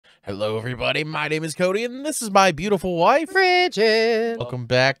Hello, everybody. My name is Cody, and this is my beautiful wife, Bridget. Welcome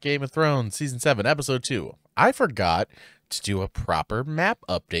back, Game of Thrones, Season 7, Episode 2. I forgot to do a proper map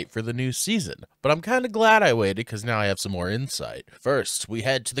update for the new season, but I'm kind of glad I waited because now I have some more insight. First, we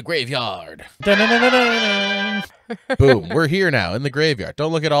head to the graveyard. Boom, we're here now in the graveyard.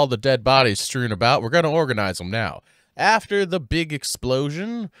 Don't look at all the dead bodies strewn about. We're going to organize them now. After the big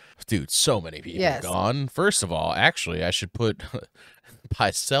explosion, dude, so many people gone. First of all, actually, I should put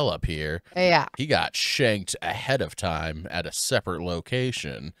Pycelle up here. Yeah. He got shanked ahead of time at a separate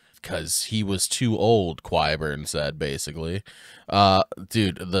location because he was too old, Qyburn said, basically.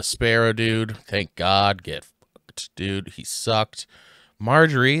 Dude, the Sparrow dude, thank God, get fucked, dude. He sucked.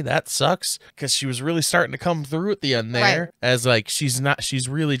 Marjorie, that sucks because she was really starting to come through at the end there. Right. As like she's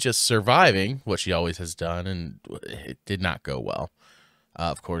really just surviving what she always has done, and it did not go well.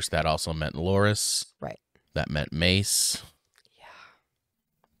 Of course, that also meant Loras. Right. That meant Mace. Yeah.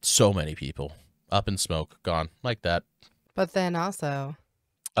 So many people up in smoke, gone like that. But then also,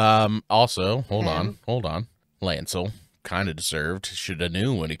 hold on. Lancel kind of deserved. Should have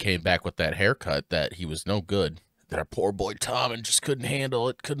knew when he came back with that haircut that he was no good. That our poor boy Tommen just couldn't handle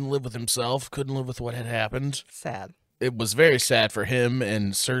it, couldn't live with himself, couldn't live with what had happened. Sad. It was very sad for him,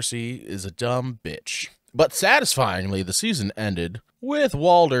 and Cersei is a dumb bitch. But satisfyingly, the season ended with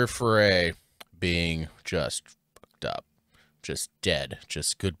Walder Frey being just fucked up, just dead,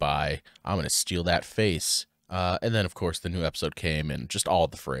 just goodbye. I'm going to steal that face. And then, of course, the new episode came, and just all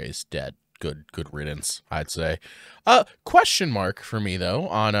the Freys dead. Good riddance, I'd say. Question mark for me, though,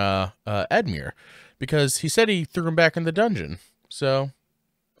 on Edmure. Because he said he threw him back in the dungeon. So,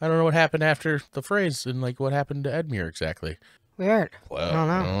 I don't know what happened after the phrase and, like, what happened to Edmure exactly. Weird. Well, I don't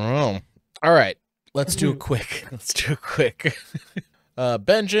know. All right. Let's do it quick.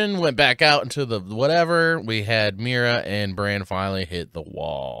 Benjen went back out into the whatever. We had Mira and Bran finally hit the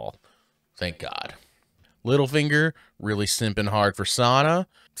wall. Thank God. Littlefinger really simping hard for Sansa.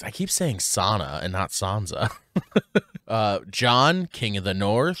 I keep saying Sana and not Sansa. Jon, King of the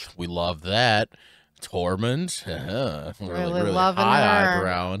North. We love that. Tormund, really high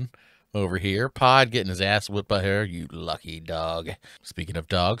eyebrow over here. Pod getting his ass whipped by her, you lucky dog. Speaking of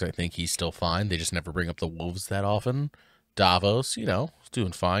dogs, I think he's still fine. They just never bring up the wolves that often. Davos,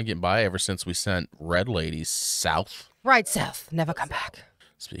 doing fine, getting by ever since we sent Red Ladies south. Right south, never come back.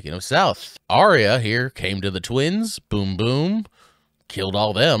 Speaking of south, Arya here came to the twins, boom boom. Killed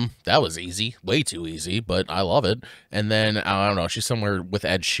all them. That was easy. Way too easy, but I love it. And then, I don't know, she's somewhere with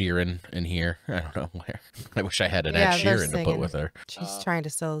Ed Sheeran in here. I don't know where. I wish I had an Ed Sheeran to put with her. She's trying to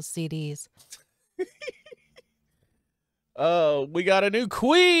sell CDs. Oh, we got a new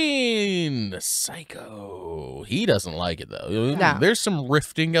queen. Psycho. He doesn't like it, though. No. There's some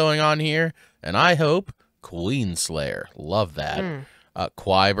rifting going on here, and I hope Queenslayer. Love that.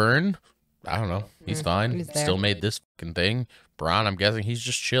 Qyburn. I don't know. He's fine. He's still made this fucking thing. Bronn, I'm guessing he's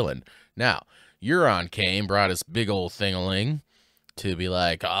just chilling. Now, Euron came, brought his big old thing-a-ling to be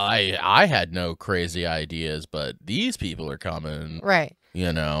like, I had no crazy ideas, but these people are coming. Right.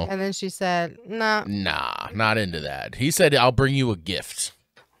 And then she said, no. Nah, not into that. He said, I'll bring you a gift.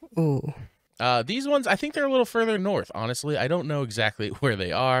 Ooh. These ones, I think they're a little further north, honestly. I don't know exactly where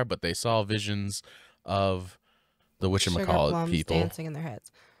they are, but they saw visions of the whatchamacallit people. Dancing in their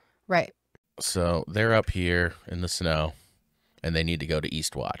heads. Right. So they're up here in the snow, and they need to go to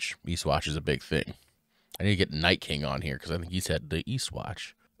Eastwatch. Eastwatch is a big thing. I need to get Night King on here because I think he's headed to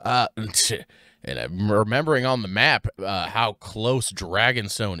Eastwatch. And I'm remembering on the map how close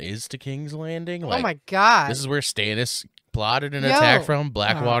Dragonstone is to King's Landing. Like, oh my God. This is where Stannis plotted an attack from,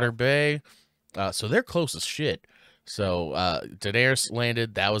 Blackwater Bay. So they're close as shit. So Daenerys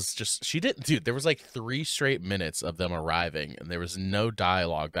landed. That was just, she didn't, dude, there was like 3 straight minutes of them arriving, and there was no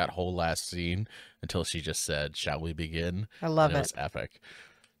dialogue that whole last scene until she just said, shall we begin? I love it. It was epic.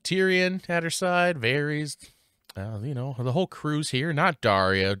 Tyrion at her side, Varys, the whole crew's here. Not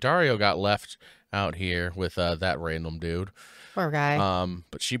Dario. Dario got left out here with that random dude. Poor guy.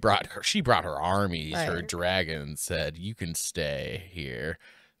 But she brought her armies, her dragon, said, you can stay here.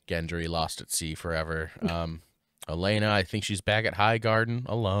 Gendry lost at sea forever. Elena, I think she's back at Highgarden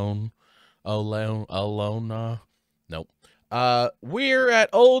alone. Nope. We're at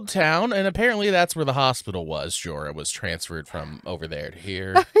Old Town, and apparently that's where the hospital was. Jorah was transferred from over there to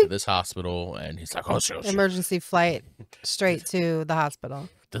here to this hospital, and he's like, emergency flight straight to the hospital.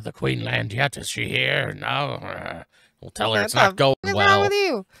 Did the Queen land yet? Is she here? No. We'll tell her it's not going well. What's wrong with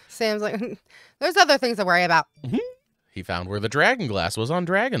you? Sam's like, there's other things to worry about. He found where the dragon glass was on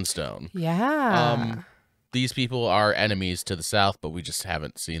Dragonstone. Yeah. These people are enemies to the south, but we just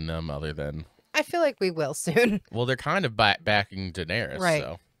haven't seen them other than... I feel like we will soon. Well, they're kind of backing Daenerys, right.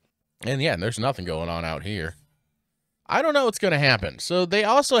 So And yeah, there's nothing going on out here. I don't know what's going to happen. So they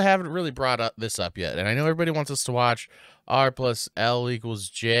also haven't really brought this up yet. And I know everybody wants us to watch R plus L equals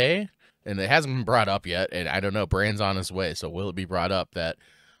J. And it hasn't been brought up yet. And I don't know. Bran's on his way. So will it be brought up that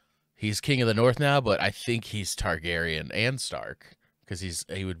he's King of the North now? But I think he's Targaryen and Stark. Because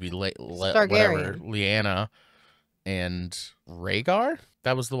he would be whatever, Lyanna and Rhaegar.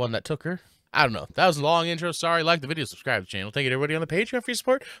 That was the one that took her. I don't know. That was a long intro. Sorry. Like the video, subscribe to the channel. Thank you to everybody on the Patreon for your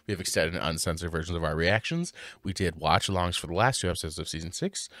support. We have extended and uncensored versions of our reactions. We did watch-alongs for the last 2 episodes of Season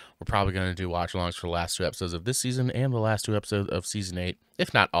 6. We're probably going to do watch-alongs for the last 2 episodes of this season and the last 2 episodes of Season 8,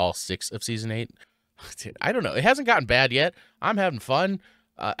 if not all 6 of Season 8. I don't know. It hasn't gotten bad yet. I'm having fun.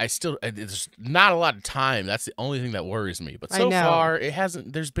 There's not a lot of time. That's the only thing that worries me. But so far, it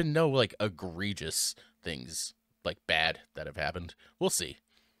hasn't. There's been no, like, egregious things, like, bad that have happened. We'll see.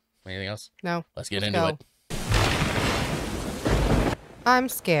 Anything else? No. Let's get into it. I'm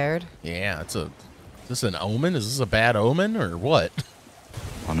scared. Yeah, is this an omen? Is this a bad omen or what?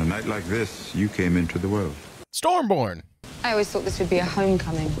 On a night like this, you came into the world. Stormborn. I always thought this would be a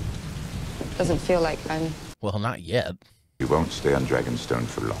homecoming. Doesn't feel like home. Well, not yet. You won't stay on Dragonstone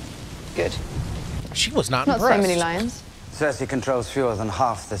for long. Good. She was not impressed. Not so many lions. Cersei controls fewer than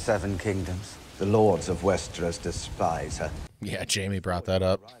half the 7 kingdoms. The lords of Westeros despise her. Yeah, Jamie brought that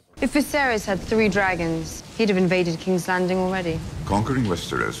up. If Viserys had 3 dragons, he'd have invaded King's Landing already. Conquering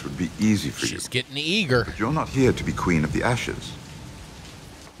Westeros would be easy for you. She's getting eager. But you're not here to be Queen of the Ashes.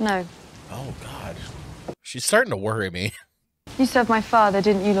 No. Oh, God. She's starting to worry me. You served my father,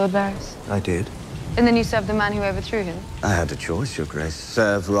 didn't you, Lord Varys? I did. And then you served the man who overthrew him? I had a choice, Your Grace.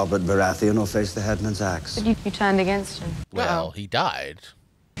 Serve Robert Baratheon or face the headman's axe. But you turned against him. Well, he died.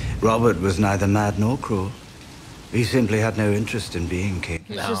 Robert was neither mad nor cruel. He simply had no interest in being king.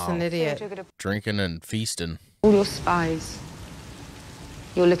 He's just an idiot. Drinking and feasting. All your spies.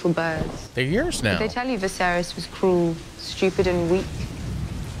 Your little birds. They're yours now. Did they tell you Viserys was cruel, stupid, and weak?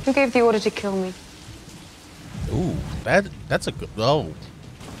 Who gave the order to kill me? Ooh, that's a good... Oh,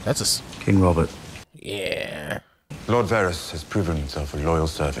 that's a... King Robert. Yeah. Lord Varys has proven himself a loyal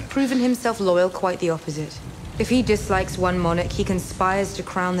servant. Proven himself loyal, quite the opposite. If he dislikes one monarch, he conspires to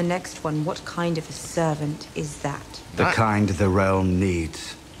crown the next one. What kind of a servant is that? The kind the realm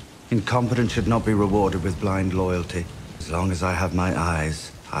needs. Incompetence should not be rewarded with blind loyalty. As long as I have my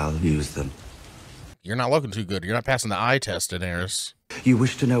eyes, I'll use them. You're not looking too good. You're not passing the eye test, Daenerys. You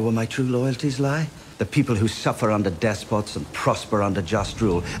wish to know where my true loyalties lie? The people who suffer under despots and prosper under just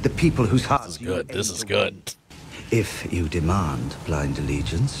rule. The people whose hearts... This is good. This is good. If you demand blind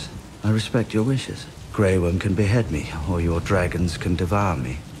allegiance, I respect your wishes. Grey Worm can behead me, or your dragons can devour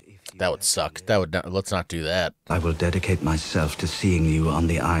me. That would suck. That would not, let's not do that. I will dedicate myself to seeing you on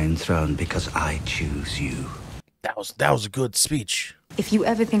the Iron Throne because I choose you. That was a good speech. If you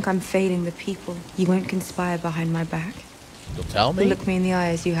ever think I'm failing the people, you won't conspire behind my back. You'll tell me? You'll look me in the eye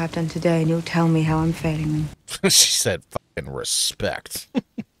as you have done today, and you'll tell me how I'm failing them. She said fucking respect.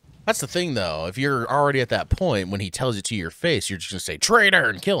 That's the thing, though. If you're already at that point, when he tells it to your face, you're just going to say, traitor,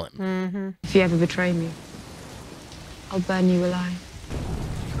 and kill him. Mm-hmm. If you ever betray me, I'll burn you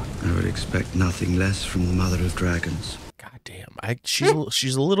alive. I would expect nothing less from the Mother of Dragons. God damn.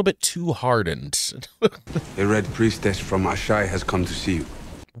 She's a little bit too hardened. The Red Priestess from Ashai has come to see you.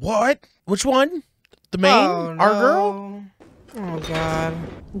 What? Which one? The main? Oh, no. Our girl? Oh, God.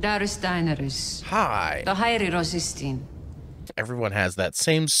 Darus Daenerys. Hi. The Hairi Rosistin. Everyone has that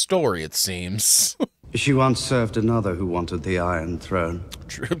same story, it seems. She once served another who wanted the Iron Throne.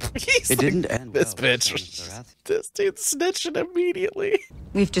 True. It didn't end This well, bitch. This dude's snitching immediately.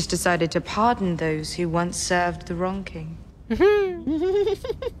 We've just decided to pardon those who once served the wrong king.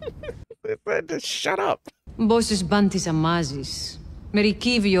 Just shut up. Bosses bantis amazis.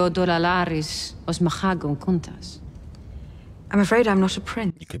 Merikivio dolalaris os machagon kuntas. I'm afraid I'm not a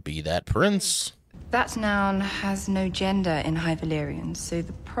prince. You could be that prince. That noun has no gender in High Valyrian, so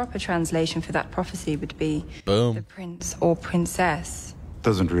the proper translation for that prophecy would be Boom. the prince or princess.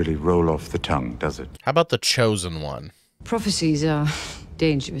 Doesn't really roll off the tongue, does it? How about the chosen one? Prophecies are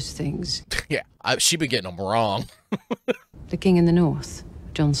dangerous things. Yeah, she been getting them wrong. The king in the north,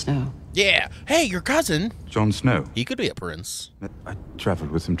 Jon Snow. Yeah. Hey, your cousin. Jon Snow. He could be a prince. I traveled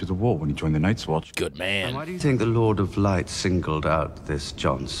with him to the war when he joined the Night's Watch. Good man. Why do you think the Lord of Light singled out this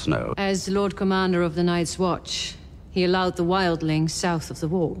Jon Snow? As Lord Commander of the Night's Watch, he allowed the wildlings south of the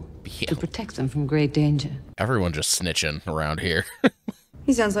wall to protect them from great danger. Everyone just snitching around here.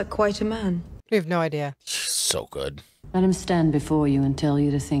 He sounds like quite a man. We have no idea. So good. Let him stand before you and tell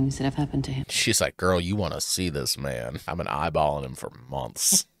you the things that have happened to him. She's like, girl, you want to see this man. I've been eyeballing him for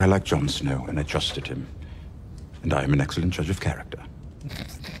months. I like Jon Snow, and I trusted him. And I am an excellent judge of character.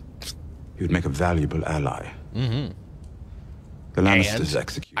 You'd make a valuable ally. Mm-hmm. The Lannisters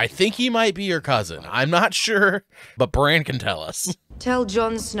execute. I think he might be your cousin. I'm not sure, but Bran can tell us. Tell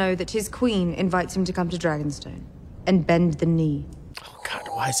Jon Snow that his queen invites him to come to Dragonstone and bend the knee. Oh God,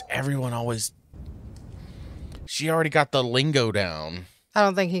 why is everyone always... She already got the lingo down. I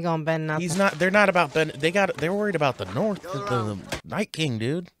don't think he gonna bend nothing. He's not, they're not about bend, they're worried about the North, the Night King,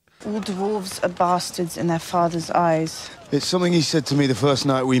 dude. All dwarves are bastards in their father's eyes. It's something he said to me the first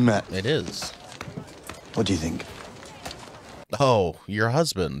night we met. It is. What do you think? Oh, your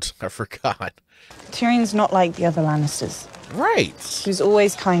husband. I forgot. Tyrion's not like the other Lannisters. Right. He was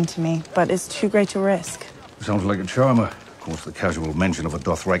always kind to me, but it's too great a risk. Sounds like a charmer. Of course, the casual mention of a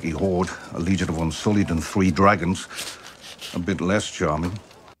Dothraki horde, a legion of Unsullied and 3 dragons. A bit less charming.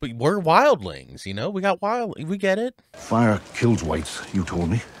 But we're wildlings, you know? We get it. Fire kills whites, you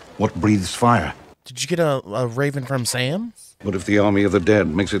told me. What breathes fire? Did you get a raven from Sam? But if the army of the dead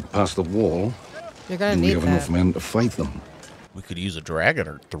makes it past the wall, You're gonna do we need have that. enough men to fight them? We could use a dragon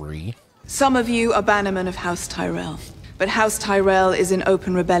or 3. Some of you are bannermen of House Tyrell, but House Tyrell is in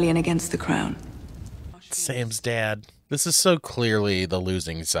open rebellion against the crown. Sam's dad. This is so clearly the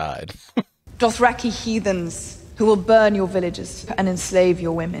losing side. Dothraki heathens who will burn your villages and enslave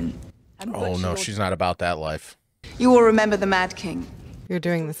your women. Oh no, she's not about that life. You will remember the Mad King. You're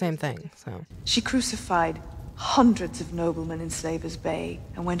doing the same thing, so. She crucified hundreds of noblemen in Slaver's Bay,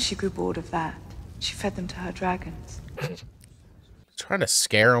 and when she grew bored of that, she fed them to her dragons. Trying to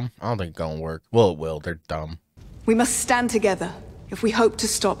scare them? I don't think it's gonna work. Well, it will. They're dumb. We must stand together if we hope to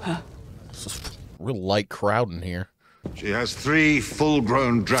stop her. This is a real light crowd in here. She has 3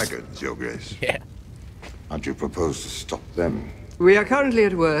 full-grown dragons, Your Grace. Yeah. How do you propose to stop them? We are currently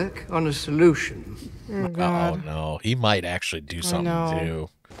at work on a solution. Oh, God. Oh no, he might actually do something too.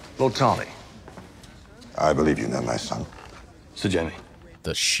 Lord Tarly. I believe you know my son. Sir Jamie.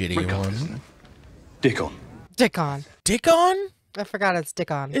 The shitty one. Dickon. Dickon. Dickon? I forgot it's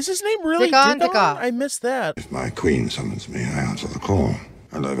Dickon. Is his name really Dickon? Dickon? Dickon. I missed that. If my queen summons me, I answer the call.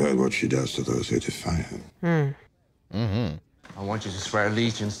 And I've heard what she does to those who defy her. Mm-hmm. I want you to swear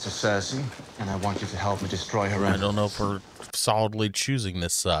allegiance to Cersei, and I want you to help me destroy her enemies. I don't know if we're solidly choosing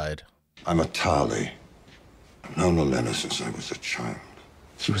this side. I'm a Tarly. I've known Olenna since I was a child.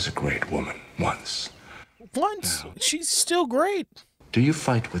 She was a great woman once. Once? She's still great. Do you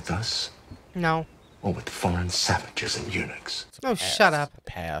fight with us? No. Or with foreign savages and eunuchs? Oh, shut up.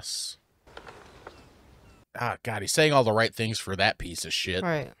 Pass. Ah, God, he's saying all the right things for that piece of shit.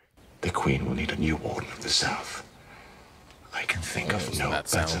 Right. The Queen will need a new Warden of the South. I can think of no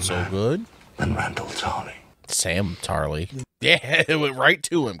that better sounds so man good. than Randall Tarly. Sam Tarly. Yeah, it went right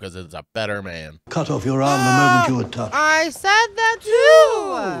to him because it's a better man. Cut off your arm the moment you were touched. I said that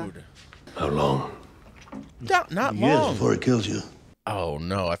too. Dude. How long? Not Years long. before it kills you. Oh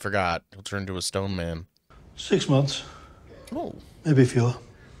no, I forgot. He'll turn into a stone man. 6 months. Oh. Maybe fewer.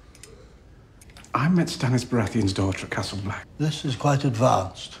 I met Stannis Baratheon's daughter at Castle Black. This is quite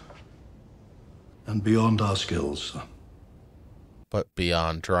advanced. And beyond our skills, son. But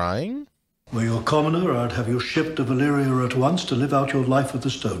beyond trying? Were you a commoner, I'd have you shipped to Valyria at once to live out your life with the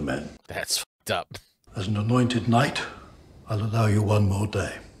Stone Men. That's fucked up. As an anointed knight, I'll allow you 1 more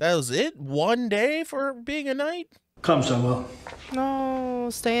day. That was it? 1 day for being a knight? Come, Samuel. No,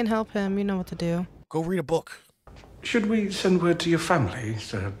 stay and help him. You know what to do. Go read a book. Should we send word to your family,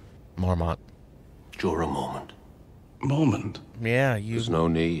 Sir Mormont? You're a moment. Mormont? Yeah, you. There's no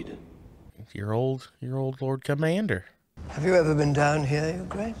need. Your old Lord Commander. Have you ever been down here, Your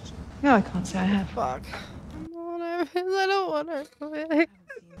Grace? No, I can't say I have. Fuck. I don't want her.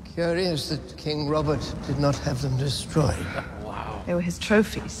 Curious that King Robert did not have them destroyed. Wow. They were his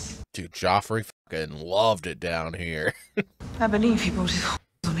trophies. Dude, Joffrey fucking loved it down here. I believe he brought his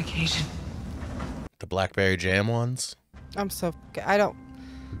on occasion. The blackberry jam ones? I'm so... I don't...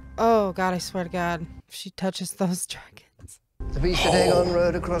 Oh, God, I swear to God. If she touches those dragons. The beast that Aegon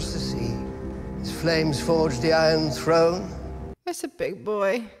rode across the sea. His flames forged the Iron Throne. That's a big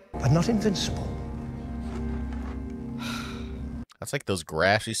boy. But not invincible. That's like those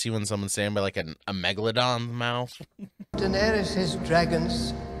graphs you see when someone's standing by like a megalodon's mouth. Daenerys, his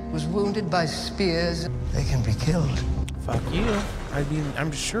dragons, was wounded by spears. They can be killed. Fuck you. I mean,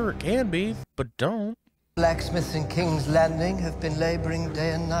 I'm sure it can be, but don't. Blacksmiths in King's Landing have been laboring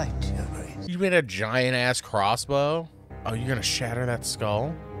day and night, Your Grace. You made a giant-ass crossbow? Oh, you're gonna shatter that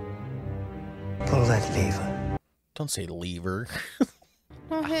skull? Pull that lever. Don't say lever.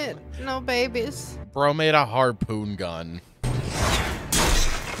 No hit. No babies. Bro made a harpoon gun.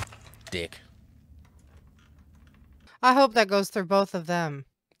 Dick. I hope that goes through both of them.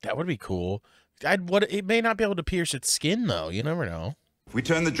 That would be cool. It may not be able to pierce its skin, though. You never know. If we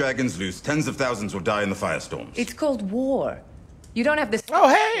turn the dragons loose, tens of thousands will die in the firestorms. It's called war. You don't have this. Oh,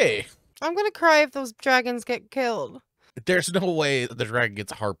 hey! I'm gonna cry if those dragons get killed. There's no way the dragon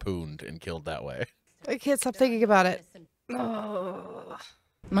gets harpooned and killed that way. I can't stop thinking about it. Oh.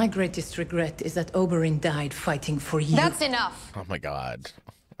 My greatest regret is that Oberyn died fighting for you. That's enough. Oh my god.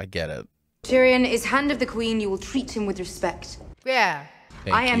 I get it. Tyrion is Hand of the Queen. You will treat him with respect. Yeah.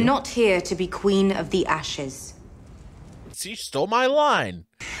 I am not here to be Queen of the Ashes. She stole my line.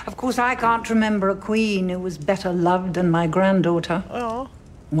 Of course, I can't remember a queen who was better loved than my granddaughter. Oh.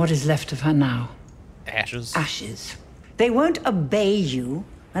 What is left of her now? Ashes. Ashes. They won't obey you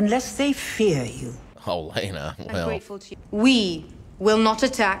unless they fear you. Oh, Lena. I'm Well, grateful to you. We will not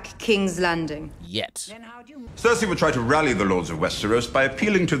attack King's Landing. yet. Cersei will try to rally the lords of Westeros by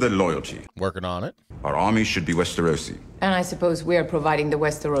appealing to their loyalty. Working on it. Our army should be Westerosi. And I suppose we're providing the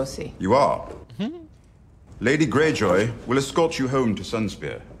Westerosi. You are. Lady Greyjoy will escort you home to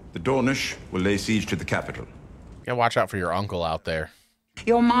Sunspear. The Dornish will lay siege to the capital. Gotta watch out for your uncle out there.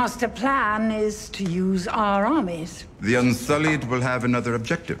 Your master plan is to use our armies. The Unsullied will have another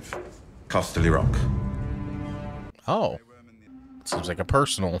objective. Casterly Rock. Oh. Seems like a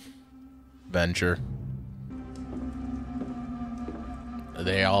personal venture.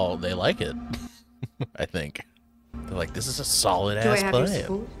 They like it. I think. They're like, this is a solid Do I ass have your plan.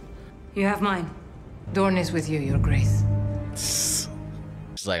 support? You have mine. Dorne is with you, Your Grace. She's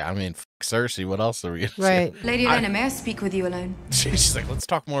like, I mean, Cersei, what else are we gonna Right. say? Lady Olenna, may I speak with you alone? She's like, let's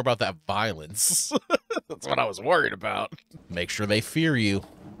talk more about that violence. That's what I was worried about. Make sure they fear you.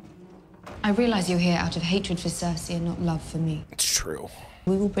 I realize you're here out of hatred for Cersei and not love for me. It's true.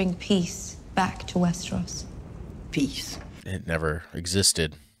 We will bring peace back to Westeros. Peace. It never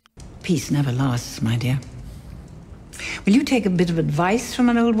existed. Peace never lasts, my dear. Will you take a bit of advice from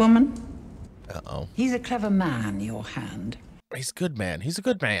an old woman? Uh-oh. He's a clever man, your Hand. He's a good man. He's a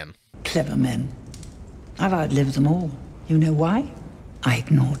good man. Clever men. I've outlived them all. You know why? I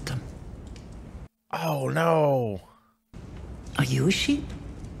ignored them. Oh, no. Are you a sheep?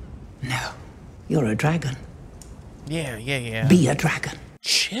 No. You're a dragon. Yeah. Be a dragon.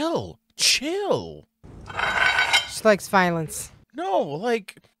 Chill. Chill. She likes violence. No,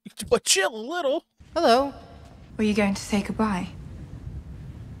 like, but chill a little. Hello. Were you going to say goodbye?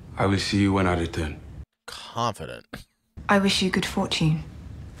 I will see you when I return. Confident. I wish you good fortune.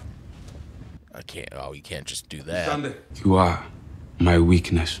 I can't. Oh, you can't just do that. Sunday. You are my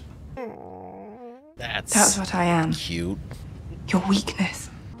weakness. That's what I am. Cute. Your weakness.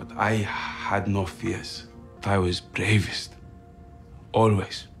 But I had no fears. I was bravest.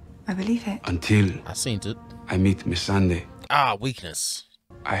 Always. I believe it. Until I seen it. I meet Miss Sunday. Ah, weakness.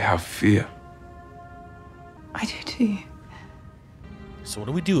 I have fear. I do too. So what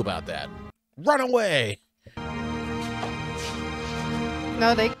do we do about that? Run away.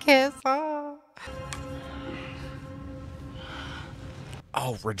 No, they kiss. Oh.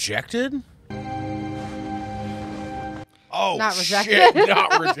 Oh, rejected? Oh, Not rejected. shit,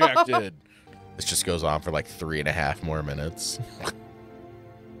 not rejected. This just goes on for like 3.5 more minutes.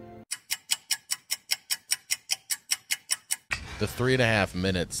 The 3.5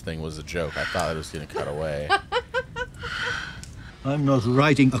 minutes thing was a joke. I thought it was going to cut away. I'm not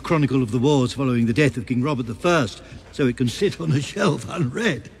writing a chronicle of the wars following the death of King Robert I, so it can sit on a shelf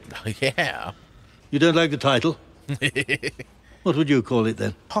unread. Yeah. You don't like the title? What would you call it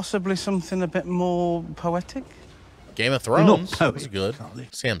then? Possibly something a bit more poetic? Game of Thrones. No, was good.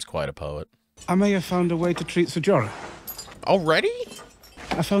 Sam's quite a poet. I may have found a way to treat Sir Jorah. Already?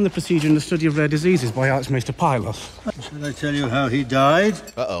 I found the procedure in the study of rare diseases by Archmaester Pylos. Shall I tell you how he died?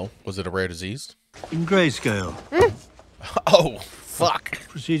 Uh-oh. Was it a rare disease? In grayscale. Oh, fuck.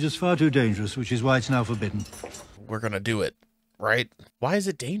 Procedure's far too dangerous, which is why it's now forbidden. We're gonna do it, right? Why is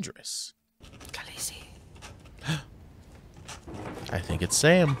it dangerous? Khaleesi. I think it's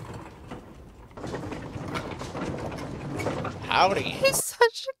Sam. Howdy. He's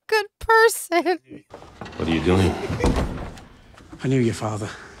such a good person. What are you doing? I knew your father.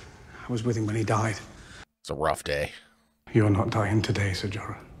 I was with him when he died. It's a rough day. You're not dying today, Sir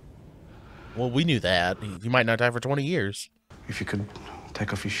Jorah. Well, we knew that. He might not die for 20 years. If you could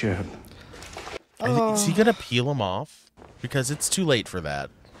take off your shirt. Is he gonna peel him off? Because it's too late for that.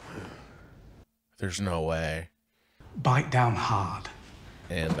 There's no way. Bite down hard.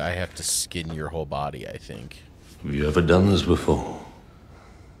 And I have to skin your whole body, I think. Have you ever done this before?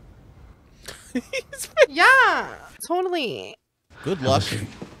 Yeah, totally. Good luck.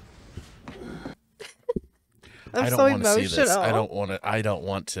 I'm I don't so want to see this. emotional. I don't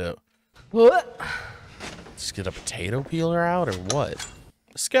want to. What? Just get a potato peeler out or what?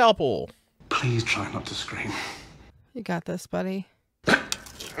 A scalpel. Please try not to scream. You got this, buddy.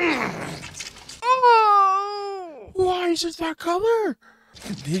 Oh! Why is it that color?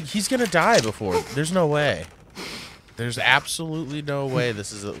 He's gonna die before. There's no way. There's absolutely no way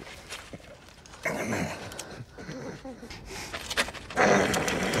this is a...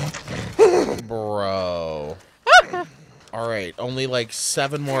 Bro. Alright, only like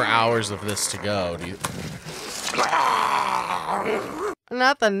 7 more hours of this to go.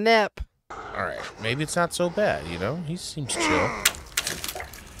 Not the nip. Alright, maybe it's not so bad, you know? He seems chill.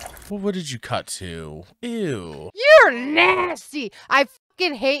 Well, what did you cut to? Ew. You're nasty. I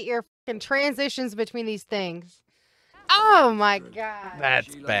fucking hate your fucking transitions between these things. Oh my god.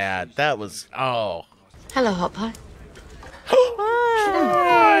 That's bad. That was... Oh. Hello, Hot Pie.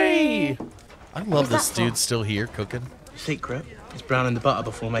 Hi! I love this dude still here cooking. Secret is browning the butter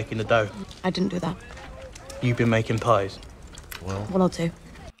before making the dough. I didn't do that. You've been making pies. Well, 1 or 2.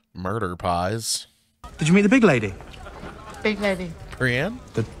 Murder pies. Did you meet the big lady? Big lady. Brienne?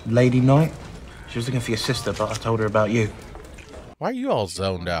 The lady knight? She was looking for your sister, but I told her about you. Why are you all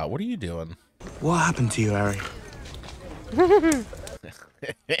zoned out? What are you doing? What happened to you, Harry?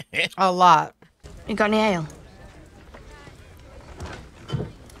 A lot. You got any ale?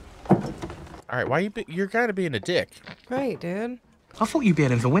 All right, why you're gotta being a dick? Great, dude. I thought you'd be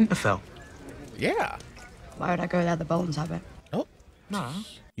heading for Winterfell. Yeah. Why would I go there? The Boltons have it. Oh. No.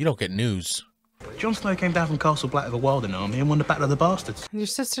 You don't get news. Jon Snow came down from Castle Black with a Walden army and won the Battle of the Bastards. Your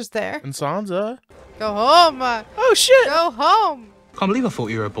sister's there. And Sansa. Go home. Oh, shit. Go home. Can't believe I thought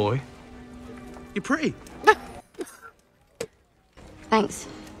you were a boy. You're pretty. Thanks.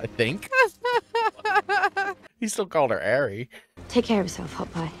 I think. He still called her Ari. Take care of yourself, Hot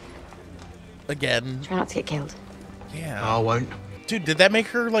Pie. Again. Try not to get killed. Yeah. I won't. Dude, did that make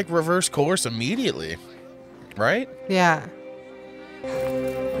her, like, reverse course immediately? Right? Yeah.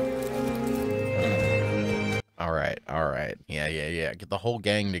 All right. Yeah. Get the whole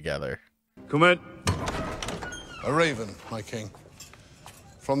gang together. Come in. A raven, my king.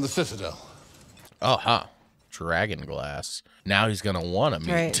 From the Citadel. Oh, huh. Dragon glass. Now he's gonna want to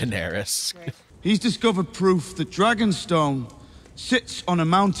meet Daenerys. He's discovered proof that Dragonstone sits on a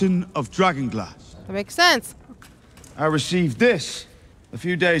mountain of dragon glass. That makes sense. I received this a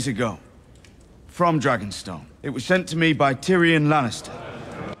few days ago from Dragonstone. It was sent to me by Tyrion Lannister.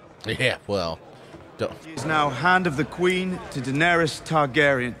 Yeah, well, don't. He is now Hand of the Queen to Daenerys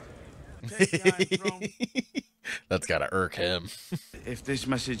Targaryen. That's gotta irk him. If this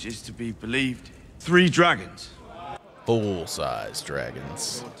message is to be believed, 3 dragons. Full-size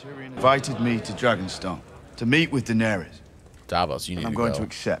dragons. Tyrion invited me to Dragonstone to meet with Daenerys. Davos, you need I'm to going go. to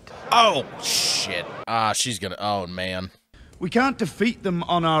accept. Oh, shit. She's gonna... Oh, man. We can't defeat them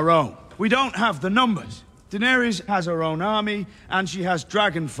on our own. We don't have the numbers. Daenerys has her own army, and she has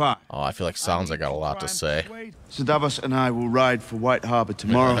Dragonfire. Oh, I feel like Sansa got a lot to say. So Davos and I will ride for White Harbor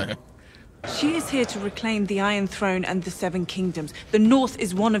tomorrow. She is here to reclaim the Iron Throne and the 7 Kingdoms. The North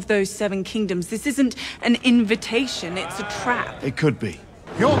is one of those 7 kingdoms. This isn't an invitation, it's a trap. It could be.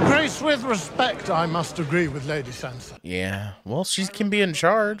 Your Grace, with respect, I must agree with Lady Sansa. Yeah, well, she can be in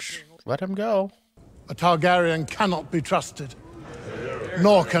charge. Let him go. A Targaryen cannot be trusted,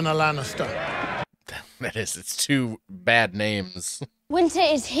 nor can a Lannister. That is, it's 2 bad names. Winter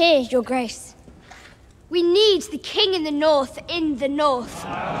is here, Your Grace. We need the king in the north in the north.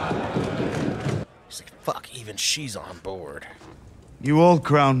 He's like, fuck, even she's on board. You all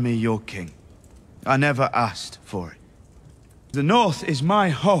crown me your king. I never asked for it. The North is my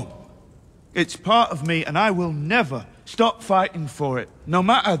home. It's part of me, and I will never stop fighting for it, no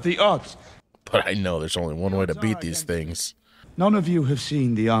matter the odds. But I know there's only one way to beat these things. None of you have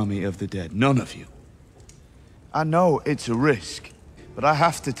seen the Army of the Dead. None of you. I know it's a risk, but I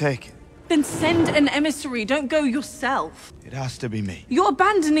have to take it. Then send an emissary, don't go yourself. It has to be me. You're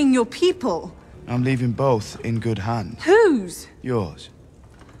abandoning your people. I'm leaving both in good hands. Whose? Yours.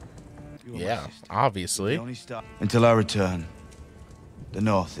 Yeah, obviously. Until I return, the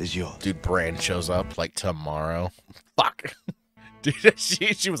North is yours. Dude, Bran shows up like tomorrow. Fuck. Dude,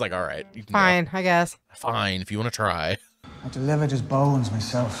 she was like, all right. You can Fine, go. I guess. Fine, if you want to try. I delivered his bones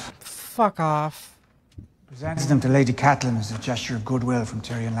myself. Fuck off. Presented them to Lady Catelyn as a gesture of goodwill from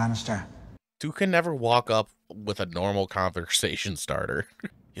Tyrion Lannister. Dude can never walk up with a normal conversation starter.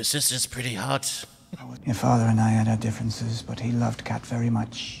 Your sister's pretty hot. Your father and I had our differences, but he loved Cat very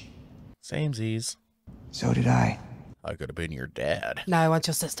much. Samesies. So did I. I could have been your dad. No, I want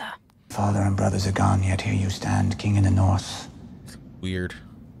your sister. Father and brothers are gone, yet here you stand, king in the north. Weird.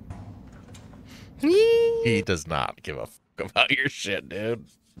 He does not give a fuck about your shit, dude.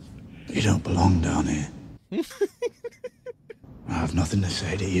 You don't belong down here. I have nothing to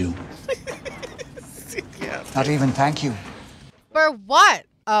say to you. Yeah. Not even thank you. For what?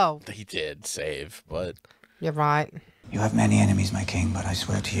 Oh. He did save, but... You're right. You have many enemies, my king, but I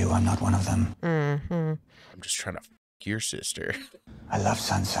swear to you, I'm not one of them. Mm-hmm. I'm just trying to f*** your sister. I love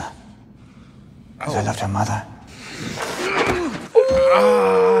Sansa. Because I loved her mother.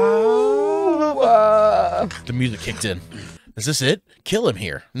 The music kicked in. Is this it? Kill him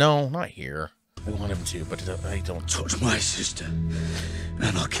here. No, not here. I want him to, but I don't. Touch my sister,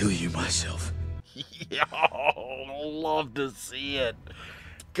 and I'll kill you myself. Yo, love to see it.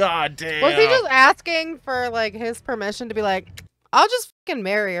 God damn. Was he just asking for like his permission to be like, I'll just fucking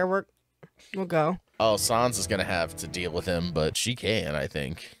marry her. We'll go. Oh, Sansa's gonna have to deal with him, but she can, I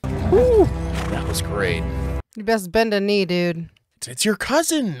think. Woo, that was great. You best bend a knee, dude. It's your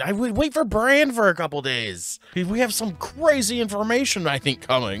cousin. I would wait for Bran for a couple days. We have some crazy information, I think,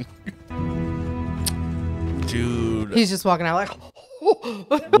 coming. Dude. He's just walking out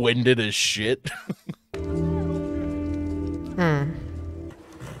like winded as shit.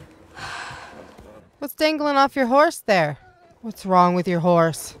 What's dangling off your horse there? What's wrong with your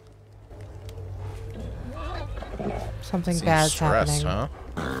horse? Something Seems bad's stressed, happening.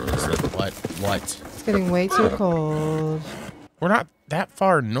 Huh? What? It's getting way too cold. We're not that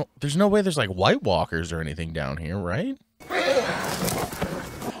far. No, there's no way there's like White Walkers or anything down here, right?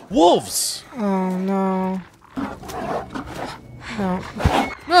 Wolves! Oh no. No.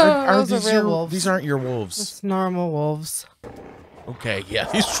 Those are real wolves. These aren't your wolves. It's normal wolves. Okay, yeah,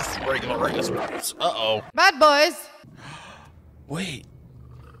 these are just regular ass wolves. Uh-oh. Bad boys! Wait.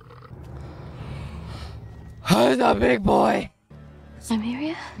 Who's a big boy?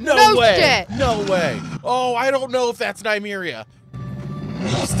 Nymeria? No way! Shit. No way! Oh, I don't know if that's Nymeria.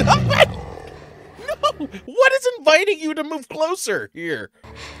 Stop it! No! What is inviting you to move closer here?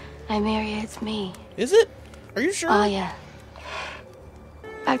 Nymeria, it's me. Is it? Are you sure? Oh, yeah.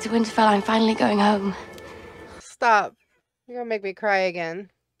 Back to Winterfell, I'm finally going home. Stop. You're gonna make me cry again.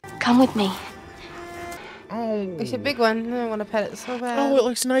 Come with me. Oh. It's a big one. I want to pet it so bad. Oh, it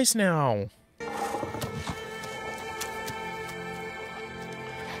looks nice now.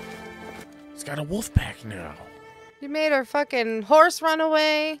 It's got a wolf pack now. You made her fucking horse run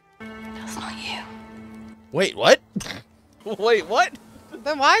away. That's not you. Wait, what? Wait, what?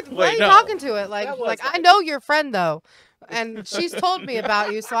 Then why are you talking to it? Like I know your friend though. And she's told me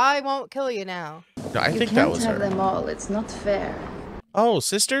about you, so I won't kill you now. No, I think that was her. You can't have them all. It's not fair. Oh,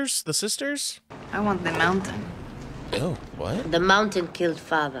 sisters? The sisters? I want the mountain. Oh, what? The mountain killed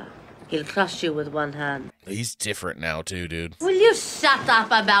father. He'll crush you with one hand. He's different now, too, dude. Will you shut up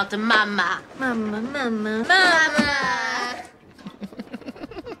about mama? Mama, mama, mama.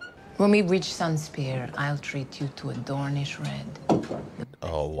 When we reach Sunspear, I'll treat you to a Dornish red.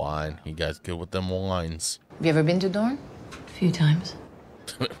 Oh, wine. You guys good with them wines. Have you ever been to Dorne? A few times.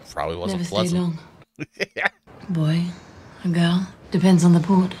 Probably wasn't Never pleasant. stayed long. Boy, a girl, depends on the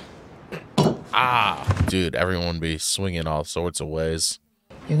port. Ah, dude, everyone be swinging all sorts of ways.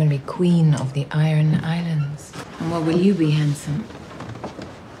 You're gonna be queen of the Iron Islands. And what will you be, handsome?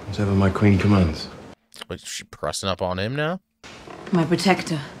 Whatever my queen commands. Wait, is she pressing up on him now? My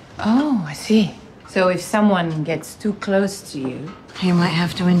protector. Oh, I see. So if someone gets too close to you, You might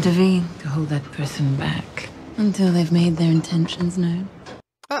have to intervene to hold that person back. until they've made their intentions known.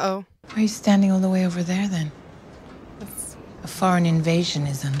 Uh-oh. Why are you standing all the way over there, then? A foreign invasion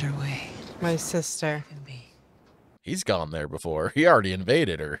is underway. My sister. He's gone there before. He already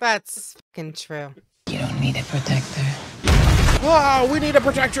invaded her. That's fucking true. You don't need a protector. Oh, we need a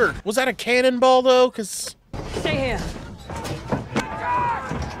protector. Was that a cannonball, though? Because... Stay here.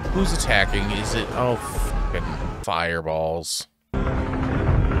 Who's attacking? Is it... Oh, fucking fireballs.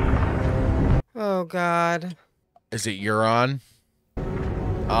 Oh, God. Is it Euron?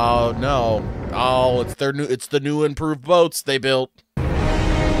 Oh, no. Oh, it's their new... It's the new improved boats they built.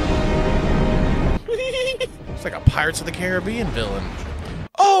 It's like a Pirates of the Caribbean villain.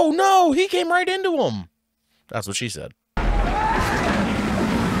 Oh, no! He came right into him. That's what she said.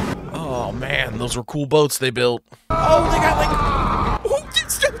 Oh, man. Those were cool boats they built. Oh, they got like... Oh,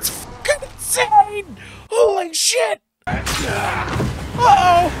 this dude's fucking insane! Holy shit!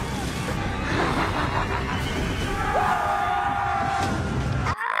 Uh-oh!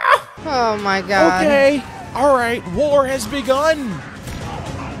 Oh, my God. Okay. All right. War has begun.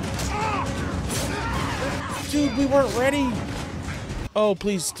 Dude, we weren't ready. Oh,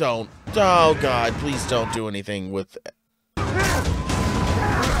 please don't. Oh, God, please don't do anything with...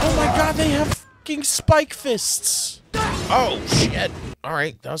 Oh, my God, they have fucking spike fists. Oh, shit. All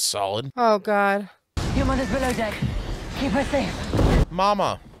right, that was solid. Oh, God. Your mother's below deck. Keep her safe.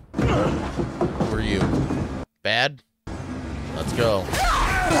 Mama. Who are you? Bad? Let's go.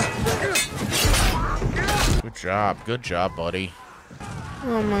 Good job, buddy.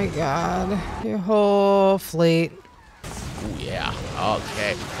 Oh my god. Your whole fleet. Ooh, yeah.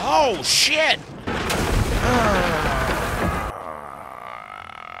 Okay. Oh, shit!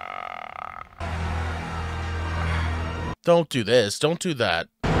 Don't do this. Don't do that.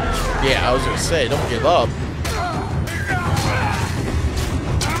 Yeah, I was gonna say, don't give up.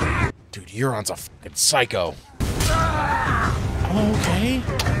 Dude, Euron's a fucking psycho. Okay.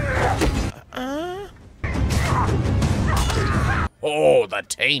 Oh, the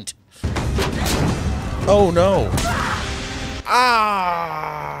taint. Oh, no.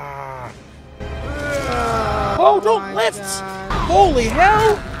 Ah. Oh, don't lift. Holy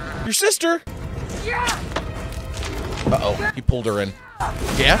hell. Your sister. Uh-oh, he pulled her in.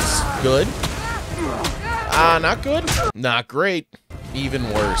 Yes, good. Not good. Not great. Even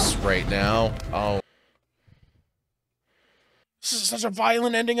worse right now. Oh. This is such a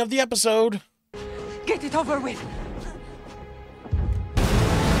violent ending of the episode. Get it over with.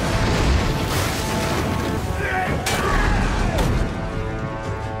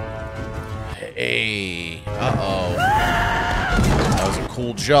 Hey. Uh-oh. That was a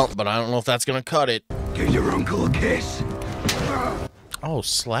cool jump, but I don't know if that's gonna cut it. Give your uncle a kiss. Oh,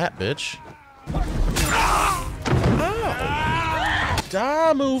 slap, bitch. Oh.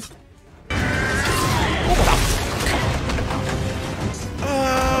 Da move.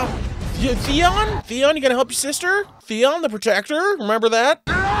 Theon? Theon, you gonna help your sister? Theon, the protector? Remember that?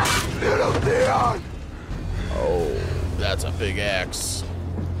 Little Theon. Oh, that's a big axe.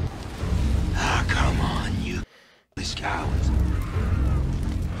 Ah, come on, you cowards.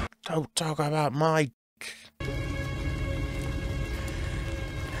 Don't talk about my...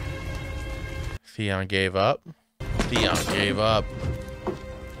 Theon gave up. Theon gave up.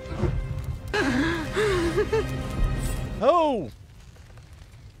 Oh!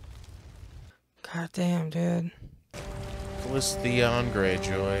 God damn, dude. This Theon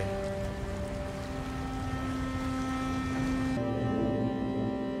Greyjoy.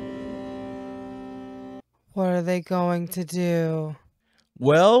 What are they going to do?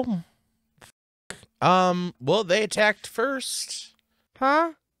 Well, well, they attacked first.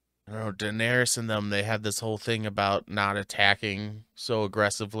 Huh? I don't know, Daenerys and them, they had this whole thing about not attacking so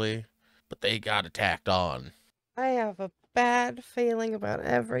aggressively, but they got attacked on. I have a bad feeling about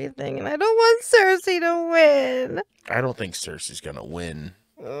everything, and I don't want Cersei to win. I don't think Cersei's gonna win.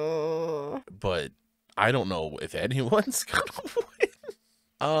 Oh. But I don't know if anyone's gonna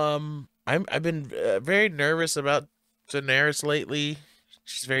win. I've been very nervous about Daenerys lately.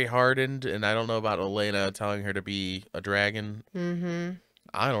 She's very hardened, and I don't know about Olenna telling her to be a dragon. Mm-hmm.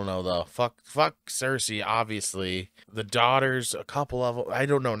 I don't know though. Fuck Cersei. Obviously, the daughters, a couple of them. I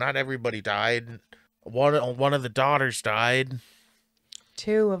don't know. Not everybody died. One of the daughters died.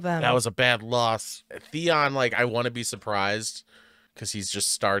 2 of them. That was a bad loss. Theon, like, I want to be surprised because he's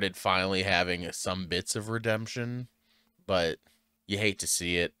just started finally having some bits of redemption, but you hate to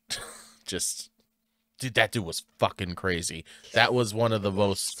see it. Just, dude, that dude was fucking crazy. That was one of the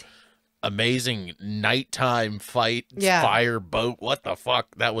most amazing nighttime fight. Yeah. Fire boat. What the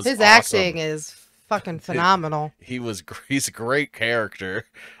fuck? That was his awesome. acting is fucking phenomenal. He's a great character.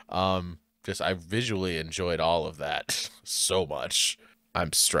 I visually enjoyed all of that so much.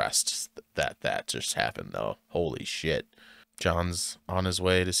 I'm stressed that just happened though. Holy shit. Jon's on his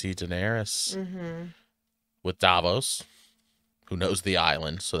way to see Daenerys with Davos, who knows the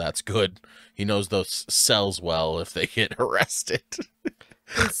island, so that's good. He knows those cells well if they get arrested.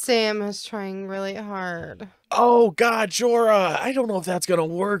 And Sam is trying really hard. Oh God, Jorah! I don't know if that's gonna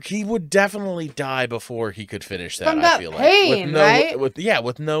work. He would definitely die before he could finish that. From that I feel pain, like right?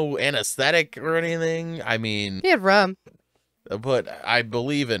 with no anesthetic or anything. I mean, He had rum. but I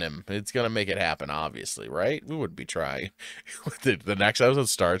believe in him. It's gonna make it happen, obviously, right? We would be trying. The next episode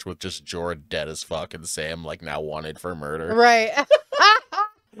starts with just Jorah dead as fuck and Sam like now wanted for murder. Right.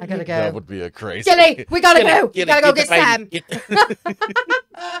 I gotta go. That would be a crazy. Gilly, we gotta go. We gotta go get Sam.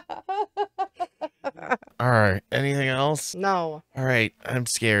 All right. Anything else? No. All right. I'm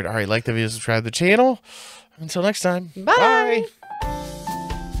scared. All right. Like the video, subscribe to the channel. Until next time. Bye. Bye.